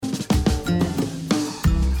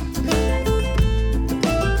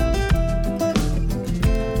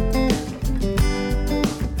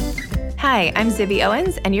Hi, I'm Zibby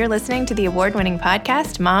Owens, and you're listening to the award-winning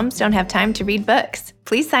podcast, Moms Don't Have Time to Read Books.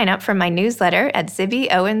 Please sign up for my newsletter at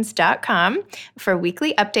zibbyowens.com for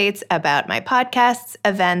weekly updates about my podcasts,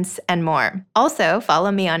 events, and more. Also,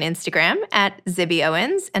 follow me on Instagram at Zibby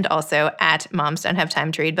Owens and also at Moms Don't Have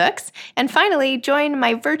Time to Read Books. And finally, join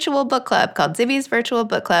my virtual book club called Zibby's Virtual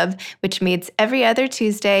Book Club, which meets every other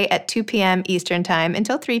Tuesday at 2 p.m. Eastern Time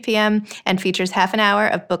until 3 p.m. and features half an hour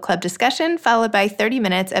of book club discussion followed by 30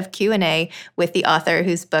 minutes of Q&A with the author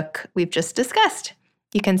whose book we've just discussed.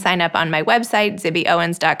 You can sign up on my website,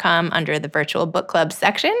 zibbyowens.com, under the Virtual Book Club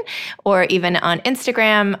section, or even on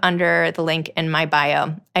Instagram under the link in my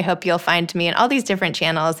bio. I hope you'll find me in all these different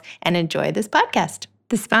channels and enjoy this podcast.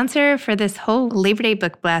 The sponsor for this whole Labor Day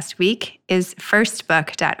Book Blast week is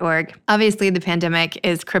firstbook.org. Obviously, the pandemic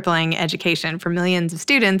is crippling education for millions of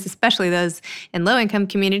students, especially those in low-income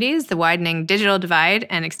communities. The widening digital divide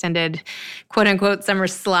and extended quote-unquote summer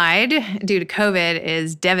slide due to COVID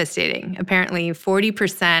is devastating. Apparently,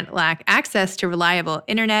 40% lack access to reliable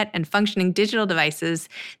internet and functioning digital devices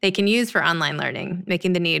they can use for online learning,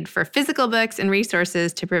 making the need for physical books and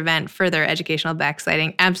resources to prevent further educational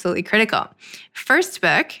backsliding absolutely critical. First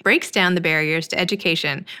Book breaks down the barriers to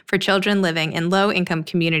education for children living in low-income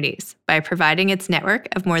communities by providing its network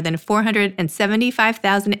of more than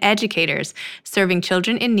 475,000 educators serving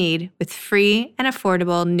children in need with free and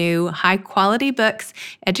affordable new high-quality books,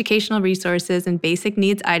 educational resources, and basic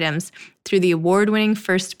needs items through the award-winning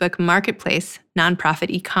First Book Marketplace nonprofit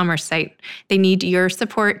e-commerce site. They need your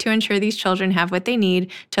support to ensure these children have what they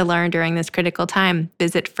need to learn during this critical time.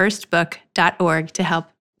 Visit firstbook.org to help.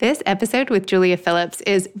 This episode with Julia Phillips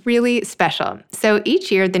is really special. So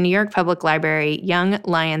each year, the New York Public Library Young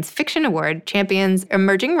Lions Fiction Award champions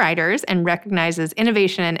emerging writers and recognizes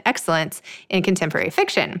innovation and excellence in contemporary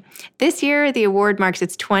fiction. This year, the award marks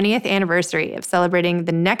its 20th anniversary of celebrating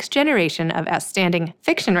the next generation of outstanding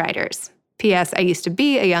fiction writers. P.S. I used to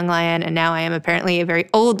be a young lion, and now I am apparently a very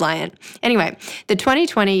old lion. Anyway, the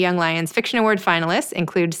 2020 Young Lions Fiction Award finalists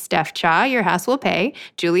include Steph Cha, Your House Will Pay,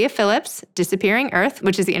 Julia Phillips, Disappearing Earth,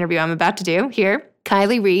 which is the interview I'm about to do here,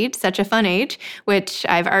 Kylie Reed, Such a Fun Age, which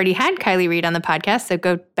I've already had Kylie Reed on the podcast, so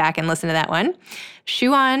go back and listen to that one,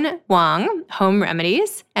 Shuan Wang, Home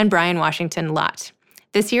Remedies, and Brian Washington Lott.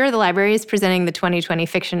 This year, the library is presenting the 2020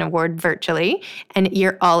 Fiction Award virtually, and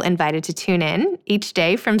you're all invited to tune in each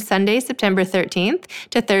day from Sunday, September 13th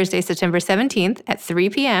to Thursday, September 17th at 3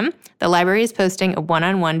 p.m. The library is posting a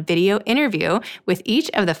one-on-one video interview with each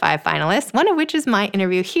of the 5 finalists, one of which is my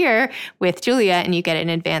interview here with Julia, and you get an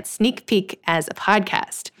advanced sneak peek as a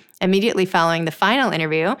podcast. Immediately following the final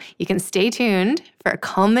interview, you can stay tuned for a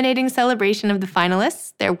culminating celebration of the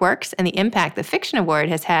finalists, their works, and the impact the Fiction Award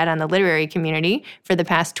has had on the literary community for the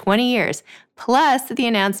past 20 years, plus the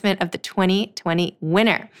announcement of the 2020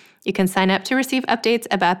 winner. You can sign up to receive updates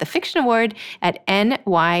about the Fiction Award at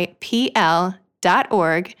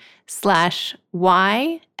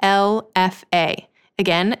nypl.org/YLFA.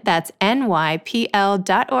 Again, that's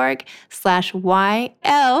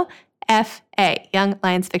nypl.org/YLFA. Young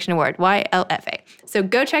Lions Fiction Award, YLFA. So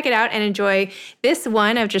go check it out and enjoy this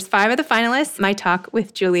one of just 5 of the finalists, my talk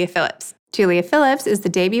with Julia Phillips. Julia Phillips is the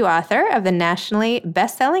debut author of the nationally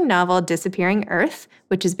best-selling novel Disappearing Earth,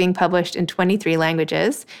 which is being published in 23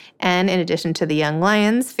 languages. And in addition to the Young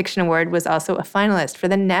Lions Fiction Award, was also a finalist for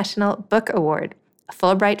the National Book Award. A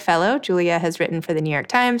Fulbright Fellow, Julia has written for the New York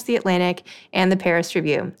Times, The Atlantic, and the Paris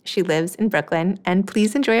Review. She lives in Brooklyn, and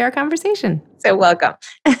please enjoy our conversation. So welcome.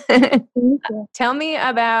 Thank you. Tell me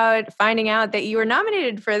about finding out that you were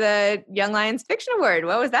nominated for the Young Lions Fiction Award.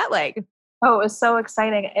 What was that like? Oh, it was so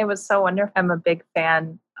exciting. It was so wonderful. I'm a big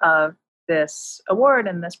fan of this award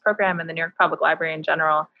and this program and the New York Public Library in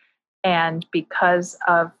general. And because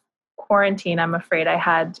of quarantine, I'm afraid I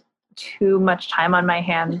had too much time on my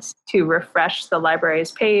hands to refresh the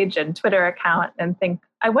library's page and Twitter account and think,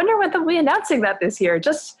 I wonder when they'll be announcing that this year,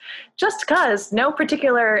 just cause, no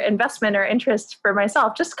particular investment or interest for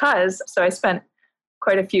myself, just cause. So I spent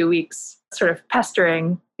quite a few weeks sort of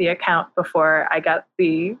pestering the account before I got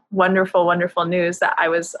the wonderful, wonderful news that I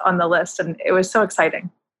was on the list. And it was so exciting.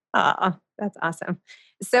 Oh, that's awesome.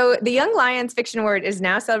 So the Young Lions Fiction Award is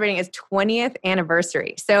now celebrating its 20th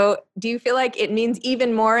anniversary. So do you feel like it means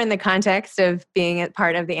even more in the context of being a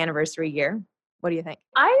part of the anniversary year? What do you think?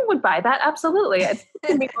 I would buy that. Absolutely.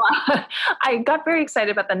 I got very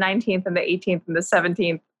excited about the 19th and the 18th and the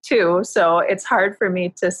 17th too. So it's hard for me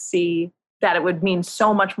to see that it would mean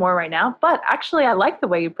so much more right now. But actually, I like the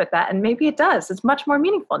way you put that. And maybe it does. It's much more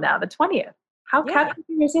meaningful now, the 20th. How can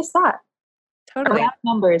you resist that? Totally. A round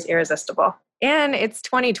number is irresistible. And it's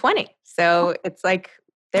 2020. So it's like,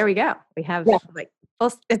 there we go. We have like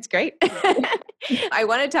Well, it's great. I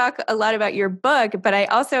want to talk a lot about your book, but I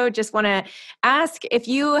also just want to ask if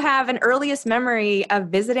you have an earliest memory of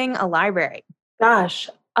visiting a library. Gosh,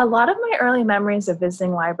 a lot of my early memories of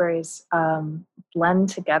visiting libraries blend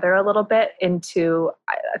together a little bit into,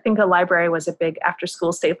 I think a library was a big after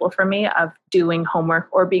school staple for me of doing homework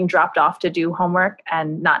or being dropped off to do homework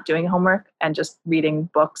and not doing homework and just reading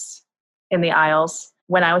books in the aisles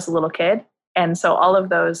when I was a little kid. And so all of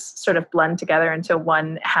those sort of blend together into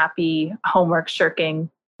one happy homework shirking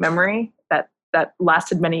memory that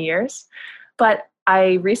lasted many years. But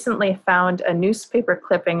I recently found a newspaper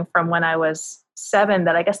clipping from when I was 7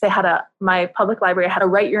 that I guess my public library had a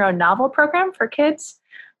write your own novel program for kids.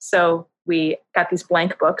 So we got these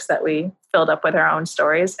blank books that we filled up with our own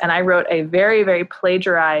stories. And I wrote a very, very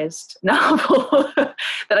plagiarized novel that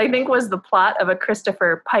I think was the plot of a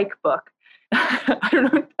Christopher Pike book. I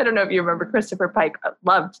don't know if you remember Christopher Pike.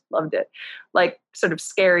 Loved it. Like sort of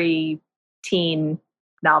scary teen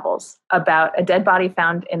novels about a dead body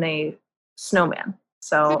found in a snowman.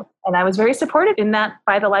 So, and I was very supported in that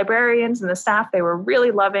by the librarians and the staff. They were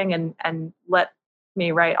really loving and let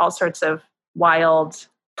me write all sorts of wild,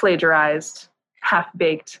 plagiarized,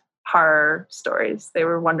 half-baked horror stories. They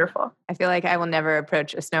were wonderful. I feel like I will never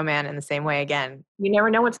approach a snowman in the same way again. You never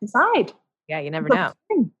know what's inside. Yeah, you never know.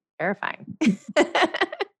 Terrifying.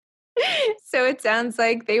 So it sounds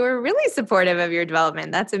like they were really supportive of your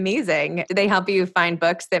development. That's amazing. Did they help you find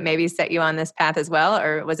books that maybe set you on this path as well?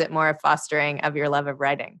 Or was it more a fostering of your love of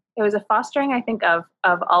writing? It was a fostering, I think, of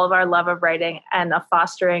all of our love of writing and a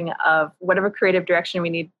fostering of whatever creative direction we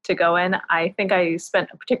need to go in. I think I spent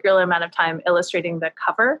a particular amount of time illustrating the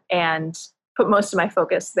cover and put most of my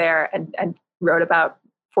focus there and wrote about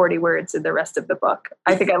 40 words in the rest of the book.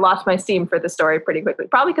 I think I lost my steam for the story pretty quickly,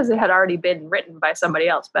 probably because it had already been written by somebody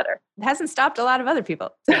else better. It hasn't stopped a lot of other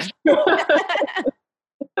people. So.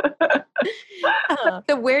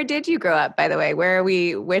 So where did you grow up, by the way? Where are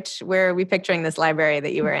we picturing this library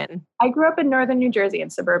that you were in? I grew up in northern New Jersey, in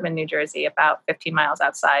suburban New Jersey, about 15 miles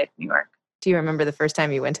outside New York. Do you remember the first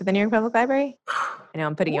time you went to the New York Public Library? I know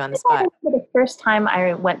I'm putting you on the spot. I remember the first time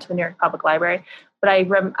I went to the New York Public Library, but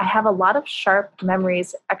I have a lot of sharp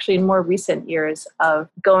memories, actually in more recent years, of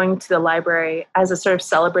going to the library as a sort of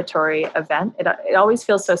celebratory event. It always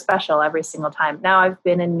feels so special every single time. Now I've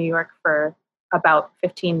been in New York for about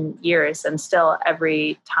 15 years, and still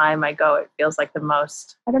every time I go, it feels like the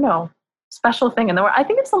most, I don't know, special thing in the world. I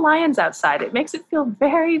think it's the lions outside. It makes it feel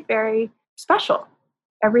very, very special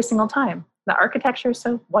every single time. The architecture is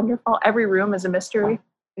so wonderful. Every room is a mystery.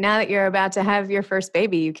 Now that you're about to have your first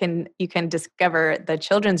baby, you can discover the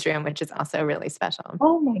children's room, which is also really special.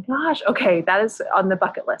 Oh my gosh. Okay, that is on the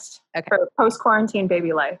bucket list for post-quarantine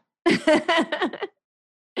baby life.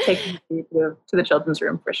 Taking you to the children's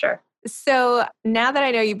room for sure. So now that I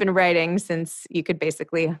know you've been writing since you could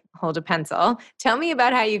basically hold a pencil, tell me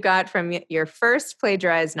about how you got from your first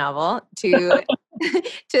plagiarized novel to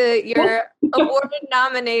your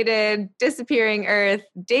award-nominated Disappearing Earth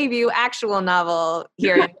debut actual novel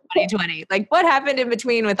here in 2020. Like, what happened in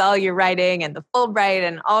between with all your writing and the Fulbright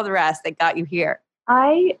and all the rest that got you here?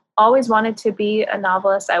 I always wanted to be a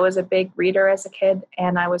novelist. I was a big reader as a kid,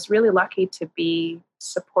 and I was really lucky to be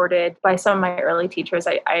supported by some of my early teachers.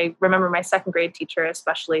 I remember my second grade teacher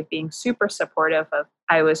especially being super supportive of,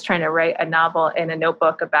 I was trying to write a novel in a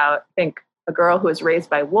notebook about, I think, a girl who was raised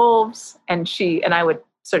by wolves, and I would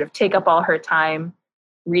sort of take up all her time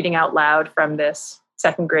reading out loud from this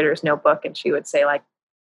second grader's notebook, and she would say, like,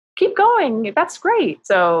 keep going, that's great.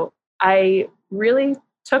 So I really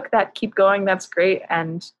took that keep going, that's great,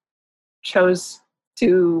 and chose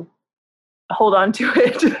to hold on to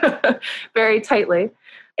it very tightly,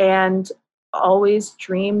 and always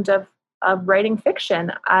dreamed of writing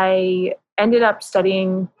fiction. I ended up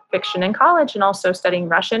studying fiction in college and also studying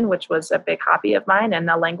Russian, which was a big hobby of mine and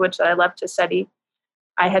a language that I love to study.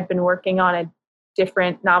 I had been working on a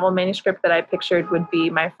different novel manuscript that I pictured would be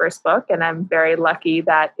my first book, and I'm very lucky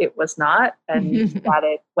that it was not, and that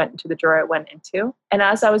it went into the drawer it went into. And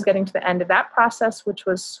as I was getting to the end of that process, which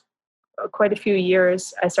was quite a few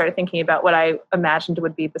years, I started thinking about what I imagined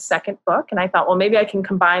would be the second book. And I thought, well, maybe I can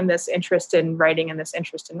combine this interest in writing and this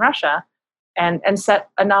interest in Russia and set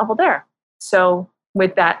a novel there. So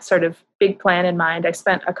with that sort of big plan in mind, I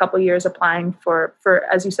spent a couple years applying for,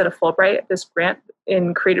 as you said, a Fulbright, this grant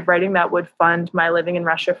in creative writing that would fund my living in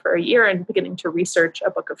Russia for a year and beginning to research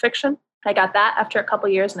a book of fiction. I got that after a couple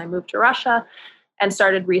years, and I moved to Russia and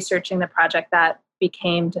started researching the project that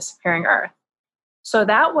became Disappearing Earth. So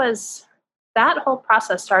that whole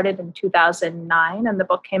process started in 2009, and the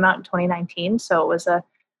book came out in 2019. So it was a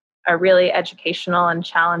a really educational and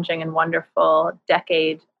challenging and wonderful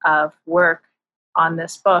decade of work on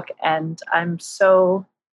this book. And I'm so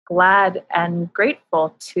glad and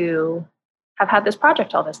grateful to have had this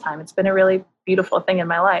project all this time. It's been a really beautiful thing in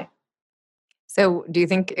my life. So do you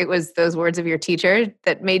think it was those words of your teacher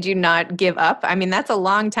that made you not give up? I mean, that's a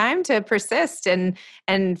long time to persist and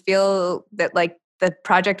feel that like the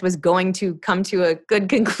project was going to come to a good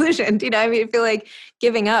conclusion. I mean, I feel like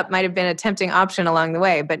giving up might have been a tempting option along the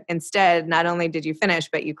way, but instead, not only did you finish,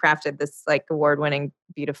 but you crafted this like award-winning,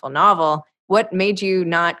 beautiful novel. What made you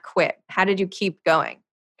not quit? How did you keep going?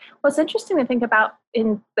 Well, it's interesting to think about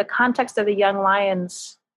in the context of the Young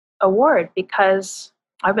Lions Award, because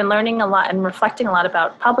I've been learning a lot and reflecting a lot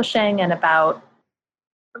about publishing and about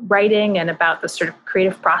writing and about the sort of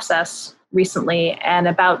creative process recently, and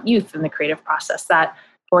about youth in the creative process, that,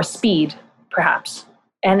 or speed perhaps.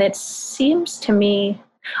 And it seems to me,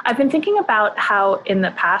 I've been thinking about how in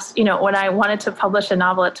the past, when I wanted to publish a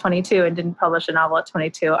novel at 22 and didn't publish a novel at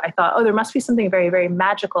 22, I thought, oh, there must be something very, very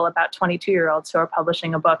magical about 22-year-olds who are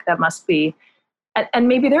publishing a book. That must be, and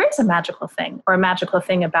maybe there is a magical thing, or a magical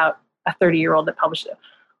thing about a 30-year-old that published it.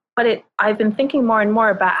 But I've been thinking more and more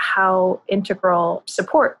about how integral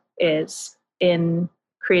support is in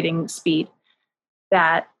creating speed.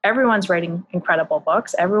 That everyone's writing incredible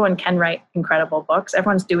books. Everyone can write incredible books.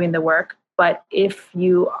 Everyone's doing the work. But if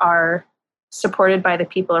you are supported by the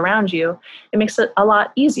people around you, it makes it a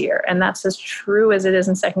lot easier. And that's as true as it is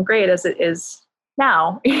in second grade as it is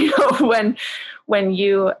now. When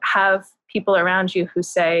you have people around you who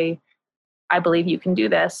say, I believe you can do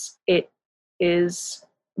this, it is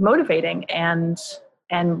motivating and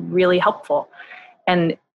really helpful.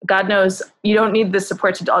 And God knows you don't need the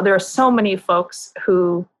support to do. There are so many folks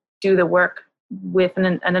who do the work with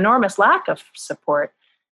an enormous lack of support.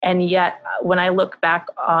 And yet, when I look back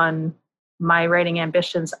on my writing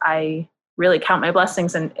ambitions, I really count my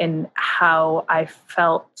blessings in how I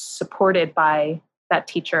felt supported by that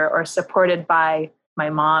teacher, or supported by my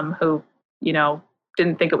mom, who,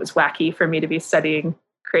 didn't think it was wacky for me to be studying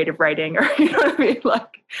creative writing, or, what I mean?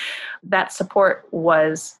 Like, that support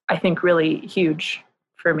was, I think, really huge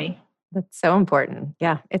for me. That's so important.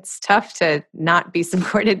 Yeah. It's tough to not be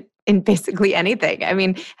supported in basically anything. I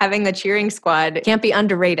mean, having the cheering squad can't be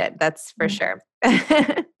underrated. That's for sure.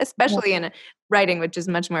 Especially in writing, which is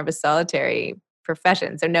much more of a solitary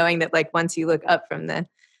profession. So knowing that like once you look up from the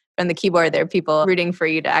keyboard, there are people rooting for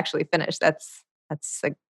you to actually finish. That's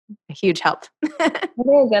like a huge help. It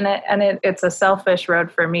is, and it's a selfish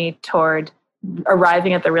road for me toward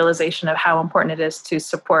arriving at the realization of how important it is to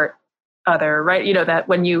support other, right? That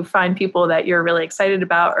when you find people that you're really excited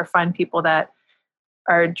about, or find people that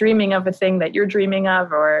are dreaming of a thing that you're dreaming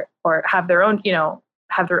of, or have their own,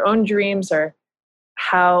 have their own dreams, or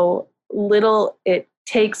how little it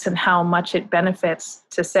takes and how much it benefits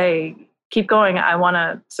to say, keep going. I want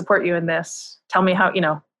to support you in this. Tell me how,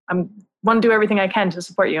 I'm want to do everything I can to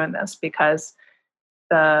support you in this, because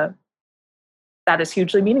that is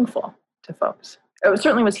hugely meaningful to folks. It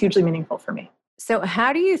certainly was hugely meaningful for me. So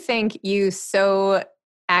how do you think you so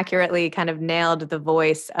accurately kind of nailed the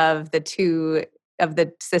voice of the two of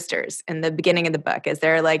the sisters in the beginning of the book, as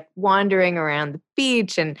they're like wandering around the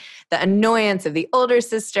beach, and the annoyance of the older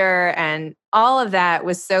sister, and all of that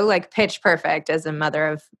was so like pitch perfect as a mother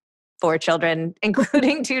of 4 children,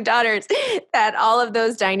 including 2 daughters, that all of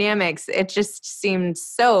those dynamics, it just seemed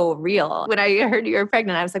so real. When I heard you were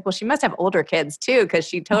pregnant, I was like, well, she must have older kids too, because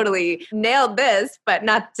she totally nailed this. But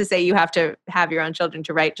not to say you have to have your own children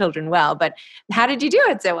to write children well, but how did you do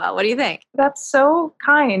it so well? What do you think? That's so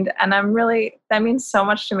kind. And that means so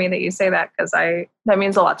much to me that you say that, because that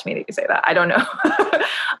means a lot to me that you say that. I don't know.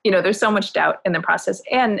 There's so much doubt in the process.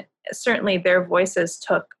 And certainly their voices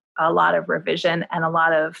took a lot of revision and a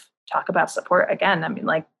lot of talk about support again. I mean,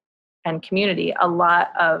 and community, a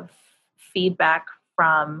lot of feedback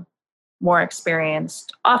from more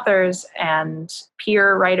experienced authors and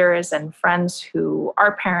peer writers and friends who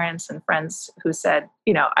are parents, and friends who said,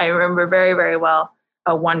 I remember very, very well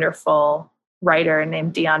a wonderful writer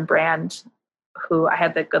named Dion Brand, who I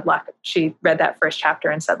had the good luck. She read that first chapter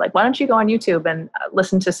and said, like, why don't you go on YouTube and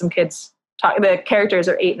listen to some kids talk? The characters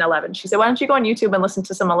are 8 and 11. She said, why don't you go on YouTube and listen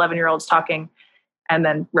to some 11-year-olds talking, and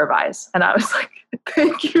then revise? And I was like,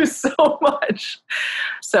 thank you so much.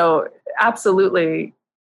 So absolutely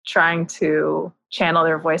trying to channel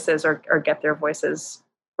their voices, or get their voices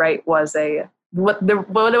right, was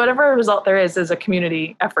whatever result there is a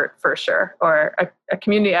community effort for sure, or a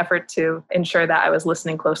community effort to ensure that I was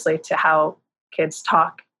listening closely to how kids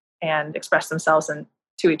talk and express themselves and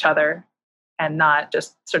to each other, and not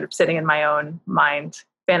just sort of sitting in my own mind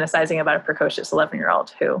fantasizing about a precocious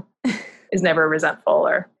 11-year-old who is never resentful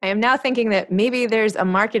or. I am now thinking that maybe there's a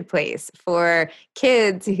marketplace for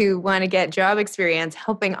kids who want to get job experience,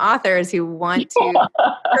 helping authors who want to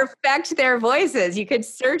perfect their voices. You could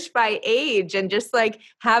search by age and just like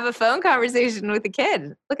have a phone conversation with a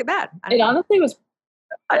kid. Look at that. It honestly was,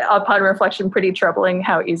 upon reflection, pretty troubling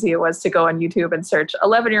how easy it was to go on YouTube and search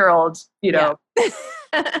 11-year-old,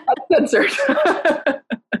 uncensored.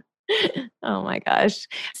 Oh my gosh.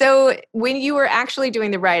 So when you were actually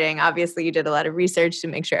doing the writing, obviously you did a lot of research to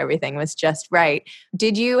make sure everything was just right.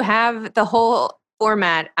 Did you have the whole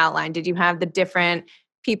format outlined? Did you have the different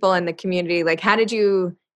people in the community? Like, how did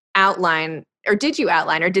you outline, or did you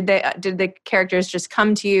outline, or did the characters just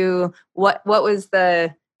come to you? What was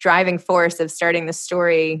the driving force of starting the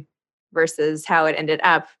story versus how it ended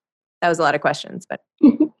up? That was a lot of questions, but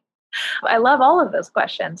I love all of those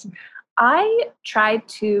questions. I tried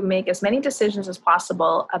to make as many decisions as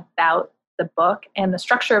possible about the book and the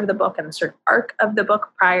structure of the book and the sort of arc of the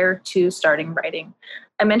book prior to starting writing.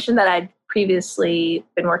 I mentioned that I'd previously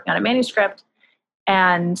been working on a manuscript,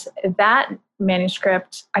 and that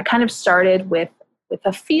manuscript, I kind of started with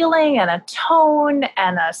a feeling and a tone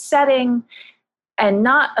and a setting and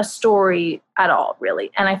not a story at all,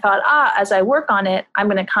 really. And I thought, as I work on it, I'm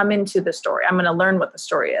going to come into the story. I'm going to learn what the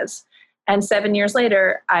story is. And 7 years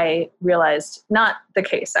later, I realized not the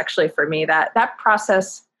case, actually, for me, that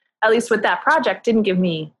process, at least with that project, didn't give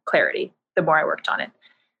me clarity the more I worked on it.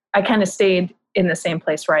 I kind of stayed in the same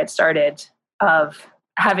place where I'd started, of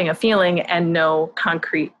having a feeling and no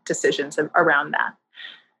concrete decisions around that.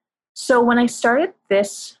 So when I started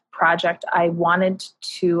this project, I wanted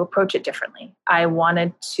to approach it differently. I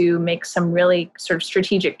wanted to make some really sort of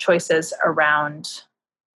strategic choices around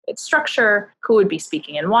its structure, who would be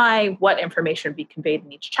speaking and why, what information would be conveyed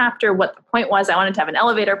in each chapter, what the point was. I wanted to have an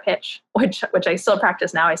elevator pitch, which I still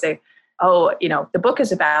practice now. I say, the book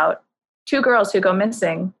is about two girls who go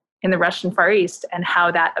missing in the Russian Far East and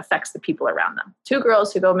how that affects the people around them. Two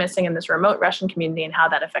girls who go missing in this remote Russian community and how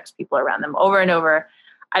that affects people around them. Over and over,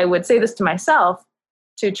 I would say this to myself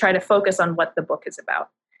to try to focus on what the book is about.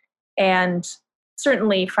 And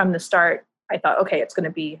certainly from the start, I thought, okay, it's going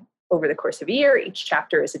to be over the course of a year. Each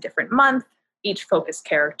chapter is a different month. Each focus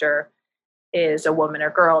character is a woman or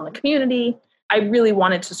girl in the community. I really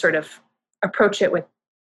wanted to sort of approach it with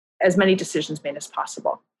as many decisions made as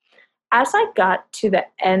possible. As I got to the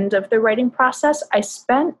end of the writing process, I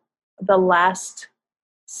spent the last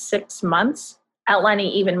 6 months outlining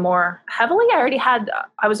even more heavily.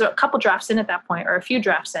 I was a couple drafts in at that point, or a few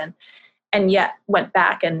drafts in, and yet went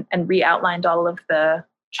back and re-outlined all of the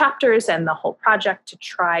chapters and the whole project to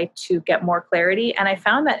try to get more clarity. And I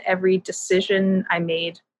found that every decision I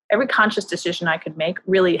made, every conscious decision I could make,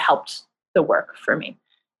 really helped the work for me.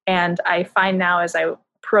 And I find now, as I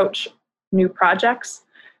approach new projects,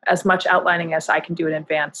 as much outlining as I can do in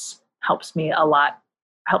advance helps me a lot.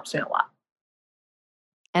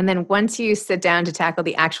 And then once you sit down to tackle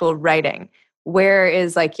the actual writing, where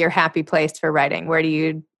is like your happy place for writing? Where do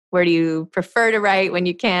you prefer to write when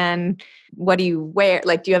you can? What do you wear?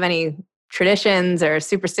 Like, do you have any traditions or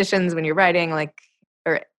superstitions when you're writing? Like,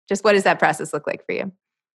 or just what does that process look like for you?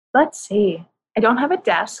 Let's see. I don't have a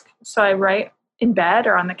desk, so I write in bed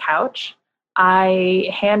or on the couch. I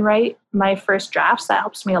handwrite my first drafts. That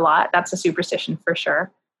helps me a lot. That's a superstition for sure.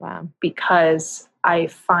 Wow. Because I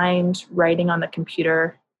find writing on the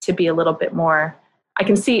computer to be a little bit more, I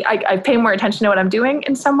pay more attention to what I'm doing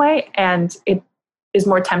in some way, and it is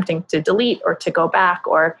more tempting to delete or to go back,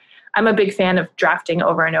 or I'm a big fan of drafting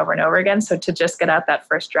over and over and over again. So to just get out that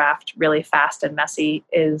first draft really fast and messy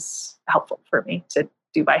is helpful for me to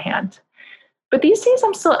do by hand. But these days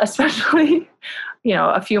I'm still, especially,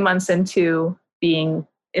 a few months into being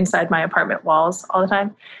inside my apartment walls all the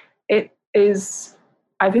time,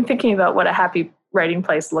 I've been thinking about what a happy writing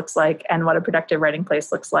place looks like and what a productive writing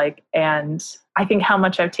place looks like. And I think how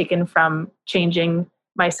much I've taken from changing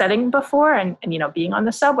my setting before and being on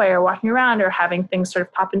the subway or walking around or having things sort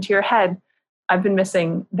of pop into your head. I've been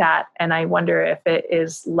missing that. And I wonder if it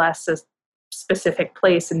is less a specific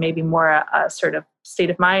place and maybe more a sort of state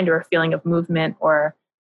of mind or a feeling of movement or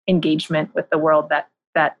engagement with the world that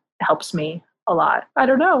helps me a lot. I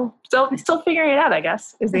don't know. Still figuring it out, I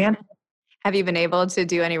guess, is the answer. Have you been able to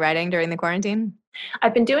do any writing during the quarantine?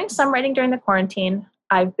 I've been doing some writing during the quarantine.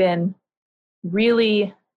 I've been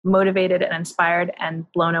really motivated and inspired and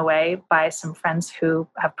blown away by some friends who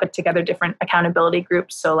have put together different accountability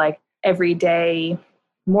groups. So like every day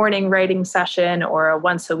morning writing session, or a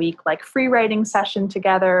once a week like free writing session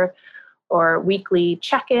together, or weekly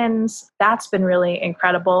check-ins. That's been really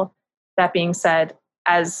incredible. That being said,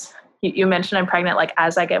 as you mentioned I'm pregnant. Like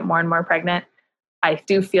as I get more and more pregnant, I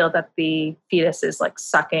do feel that the fetus is like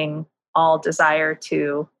sucking all desire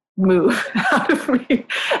to move out of me.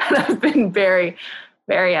 And I've been very,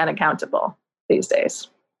 very unaccountable these days.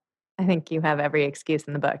 I think you have every excuse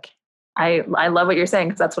in the book. I love what you're saying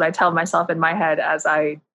because that's what I tell myself in my head as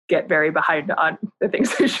I get very behind on the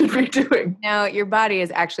things I should be doing. No, your body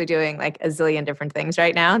is actually doing like a zillion different things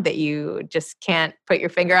right now that you just can't put your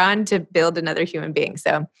finger on to build another human being.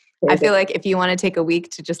 So I feel like if you want to take a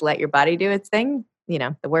week to just let your body do its thing,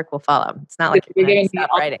 the work will follow. It's not like you're going to stop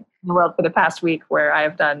writing. The world for the past week where I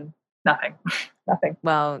have done nothing. Nothing.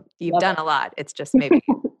 Well, you've done a lot. It's just maybe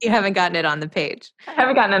you haven't gotten it on the page. I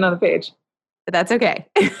haven't gotten it on the page. But that's okay.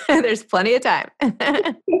 There's plenty of time.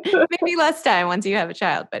 Maybe less time once you have a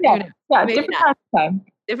child, but who knows? Yeah, maybe different kind of time.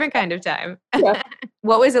 Different kind of time. Yeah.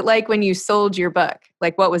 What was it like when you sold your book?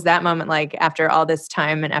 Like, what was that moment like after all this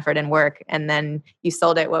time and effort and work, and then you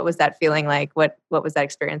sold it? What was that feeling like? What was that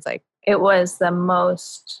experience like? It was the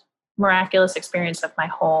most miraculous experience of my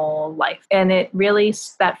whole life. And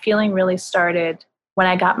that feeling really started when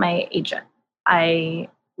I got my agent.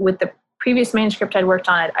 With the previous manuscript I'd worked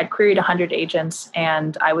on, I'd queried 100 agents,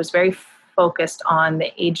 and I was very focused on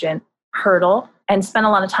the agent hurdle and spent a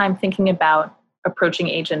lot of time thinking about approaching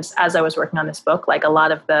agents as I was working on this book. Like a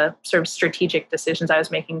lot of the sort of strategic decisions I was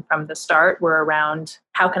making from the start were around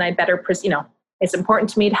how can I better, it's important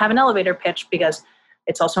to me to have an elevator pitch because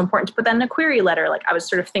it's also important to put that in a query letter. Like I was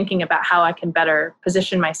sort of thinking about how I can better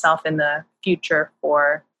position myself in the future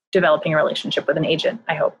for developing a relationship with an agent,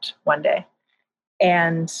 I hoped one day.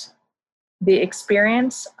 And the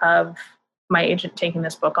experience of my agent taking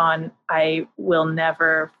this book on, I will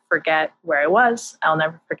never forget where I was. I'll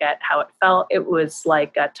never forget how it felt. It was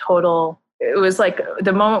like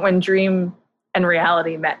the moment when dream and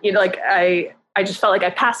reality met. I just felt like I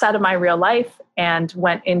passed out of my real life and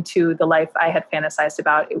went into the life I had fantasized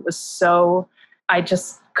about. It was so, I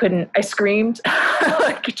screamed,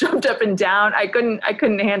 like jumped up and down. I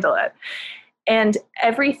couldn't handle it. And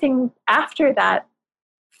everything after that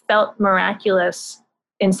felt miraculous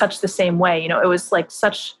in such the same way. It was like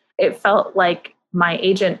it felt like my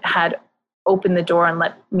agent had opened the door and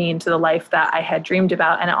let me into the life that I had dreamed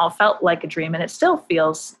about. And it all felt like a dream. And it still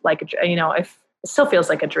feels like it still feels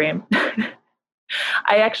like a dream.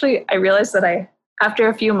 I realized that after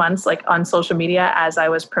a few months, like on social media, as I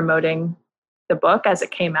was promoting the book as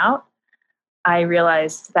it came out, I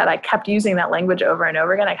realized that I kept using that language over and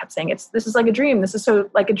over again. I kept saying, this is like a dream. This is so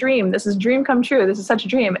like a dream. This is dream come true. This is such a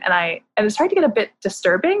dream. And it started to get a bit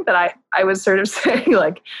disturbing that I was sort of saying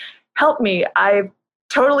like, help me. I've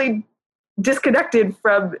totally disconnected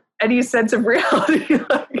from any sense of reality.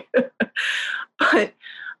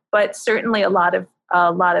 But certainly a lot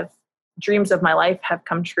of dreams of my life have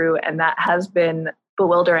come true. And that has been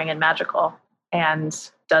bewildering and magical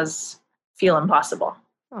and does feel impossible.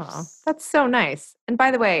 Oh, that's so nice. And by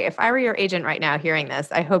the way, if I were your agent right now hearing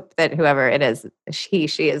this, I hope that whoever it is, she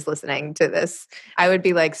is listening to this, I would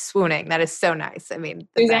be like swooning. That is so nice. I mean,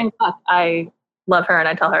 Suzanne, I love her and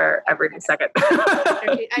I tell her every second.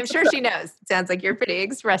 I'm sure she knows. It sounds like you're pretty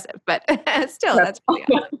expressive, but still, that's pretty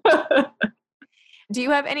awesome. Do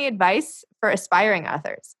you have any advice for aspiring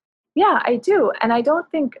authors? Yeah, I do. And I don't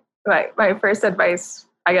think, my first advice,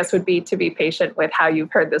 I guess, would be to be patient with how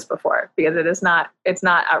you've heard this before, because it's not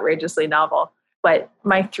outrageously novel. But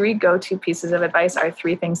my 3 go-to pieces of advice are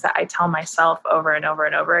 3 things that I tell myself over and over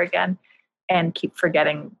and over again and keep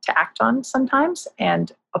forgetting to act on sometimes.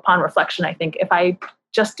 And upon reflection, I think if I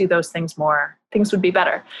just do those things more, things would be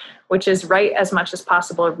better, which is write as much as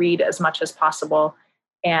possible, read as much as possible,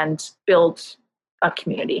 and build a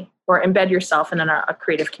community or embed yourself in a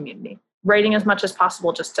creative community. Writing as much as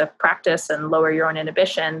possible just to practice and lower your own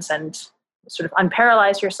inhibitions and sort of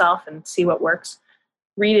unparalyze yourself and see what works.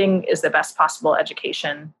 Reading is the best possible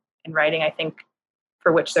education in writing, I think,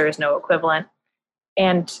 for which there is no equivalent.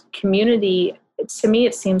 And community, to me,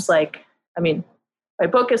 it seems like, my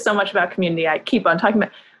book is so much about community. I keep on talking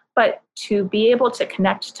about, but to be able to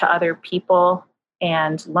connect to other people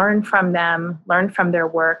and learn from them, learn from their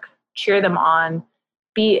work, cheer them on,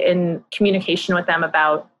 be in communication with them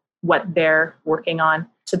about what they're working on,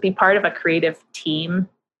 to be part of a creative team.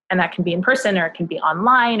 And that can be in person, or it can be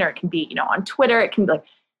online, or it can be, on Twitter. It can be like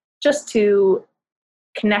just to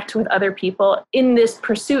connect with other people in this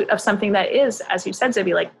pursuit of something that is, as you said,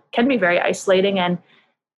 Zibby, like can be very isolating and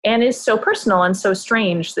is so personal and so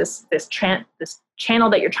strange. This channel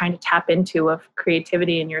that you're trying to tap into of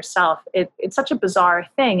creativity in yourself. It's such a bizarre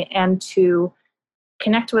thing, and to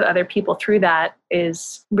connect with other people through that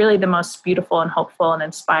is really the most beautiful and hopeful and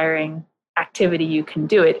inspiring activity you can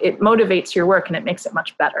do. It motivates your work and it makes it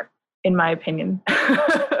much better. in my opinion,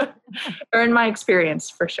 or in my experience,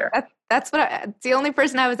 for sure. That's it's the only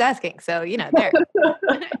person I was asking. So, there.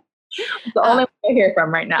 The only one I hear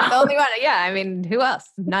from right now. The only one. Yeah. I mean, who else?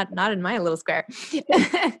 Not in my little square.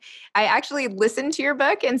 I actually listened to your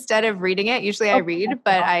book instead of reading it. Usually I read,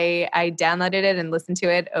 but I downloaded it and listened to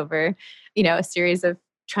it over, a series of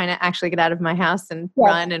trying to actually get out of my house and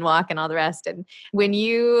run and walk and all the rest. And when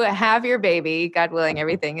you have your baby, God willing,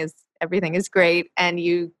 everything is great. And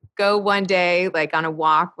you go one day, like on a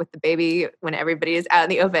walk with the baby when everybody is out in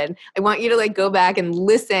the open. I want you to like go back and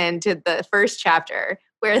listen to the first chapter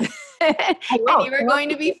where and you are going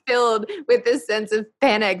to be filled with this sense of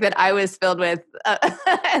panic that I was filled with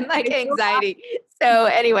and like anxiety. So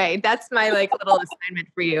anyway, that's my like little assignment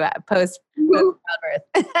for you post childbirth.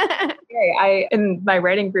 In my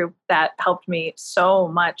writing group that helped me so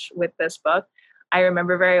much with this book. I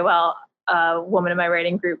remember very well a woman in my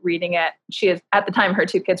writing group reading it. At the time, her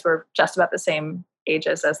 2 kids were just about the same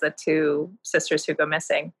ages as the 2 sisters who go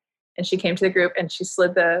missing. And she came to the group and she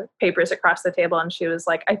slid the papers across the table and she was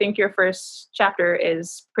like, I think your first chapter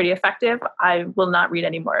is pretty effective. I will not read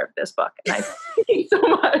any more of this book. And I thank you so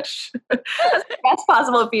much. That's the best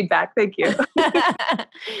possible feedback. Thank you. All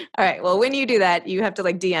right. Well, when you do that, you have to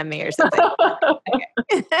like DM me or something.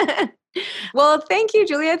 Okay. Well, thank you,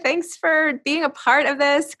 Julia. Thanks for being a part of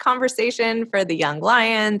this conversation for the Young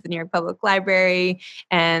Lions, the New York Public Library,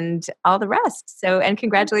 and all the rest. And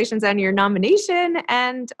congratulations on your nomination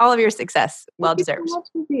and all of your success. Well deserved.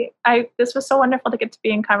 This was so wonderful to get to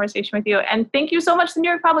be in conversation with you. And thank you so much to the New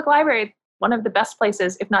York Public Library, one of the best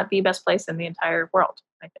places, if not the best place in the entire world,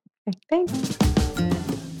 I think. Thanks.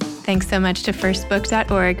 Thanks so much to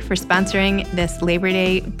firstbook.org for sponsoring this Labor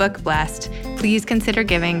Day book blast. Please consider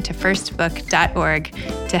giving to firstbook.org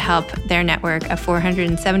to help their network of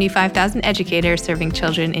 475,000 educators serving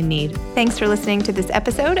children in need. Thanks for listening to this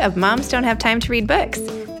episode of Moms Don't Have Time to Read Books.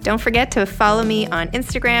 Don't forget to follow me on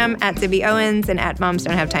Instagram at Zibby Owens and at Moms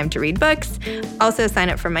Don't Have Time to Read Books. Also sign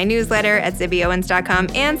up for my newsletter at zibbyowens.com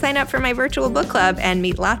and sign up for my virtual book club and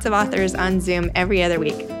meet lots of authors on Zoom every other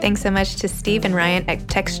week. Thanks so much to Steve and Ryan at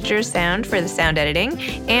Texture Sound for the sound editing.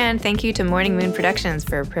 And thank you to Morning Moon Productions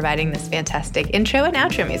for providing this fantastic intro and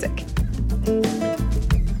outro music.